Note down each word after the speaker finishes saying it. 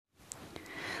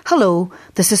Hello,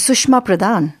 this is Sushma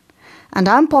Pradhan, and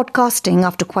I'm podcasting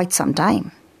after quite some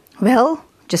time. Well,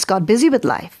 just got busy with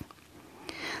life.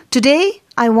 Today,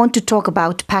 I want to talk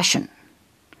about passion.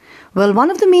 Well,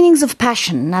 one of the meanings of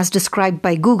passion, as described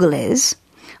by Google, is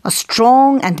a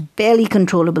strong and barely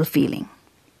controllable feeling.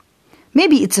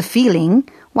 Maybe it's a feeling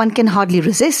one can hardly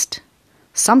resist,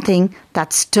 something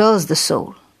that stirs the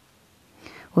soul.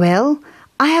 Well,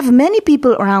 I have many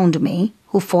people around me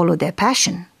who follow their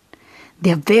passion.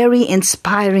 They're very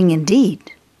inspiring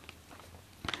indeed.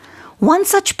 One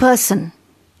such person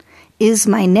is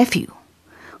my nephew,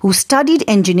 who studied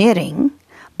engineering,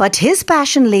 but his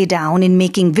passion lay down in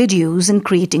making videos and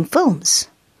creating films.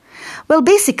 Well,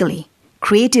 basically,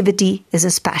 creativity is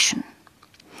his passion.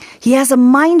 He has a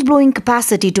mind-blowing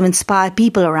capacity to inspire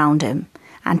people around him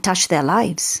and touch their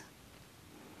lives.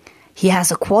 He has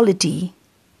a quality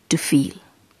to feel.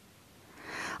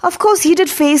 Of course, he did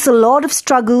face a lot of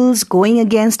struggles going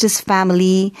against his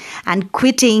family and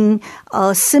quitting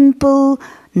a simple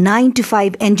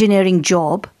 9-to-5 engineering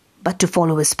job, but to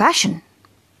follow his passion.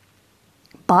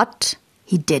 But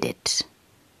he did it.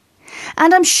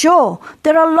 And I'm sure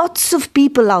there are lots of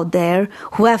people out there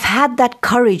who have had that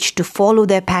courage to follow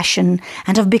their passion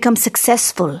and have become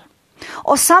successful.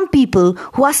 Or some people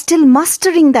who are still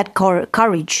mustering that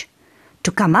courage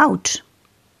to come out.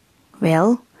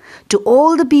 Well, to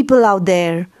all the people out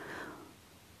there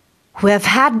who have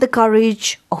had the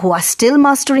courage or who are still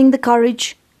mastering the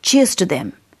courage, cheers to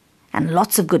them and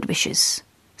lots of good wishes.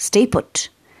 Stay put.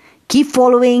 Keep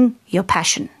following your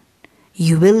passion.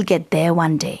 You will get there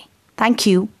one day. Thank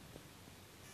you.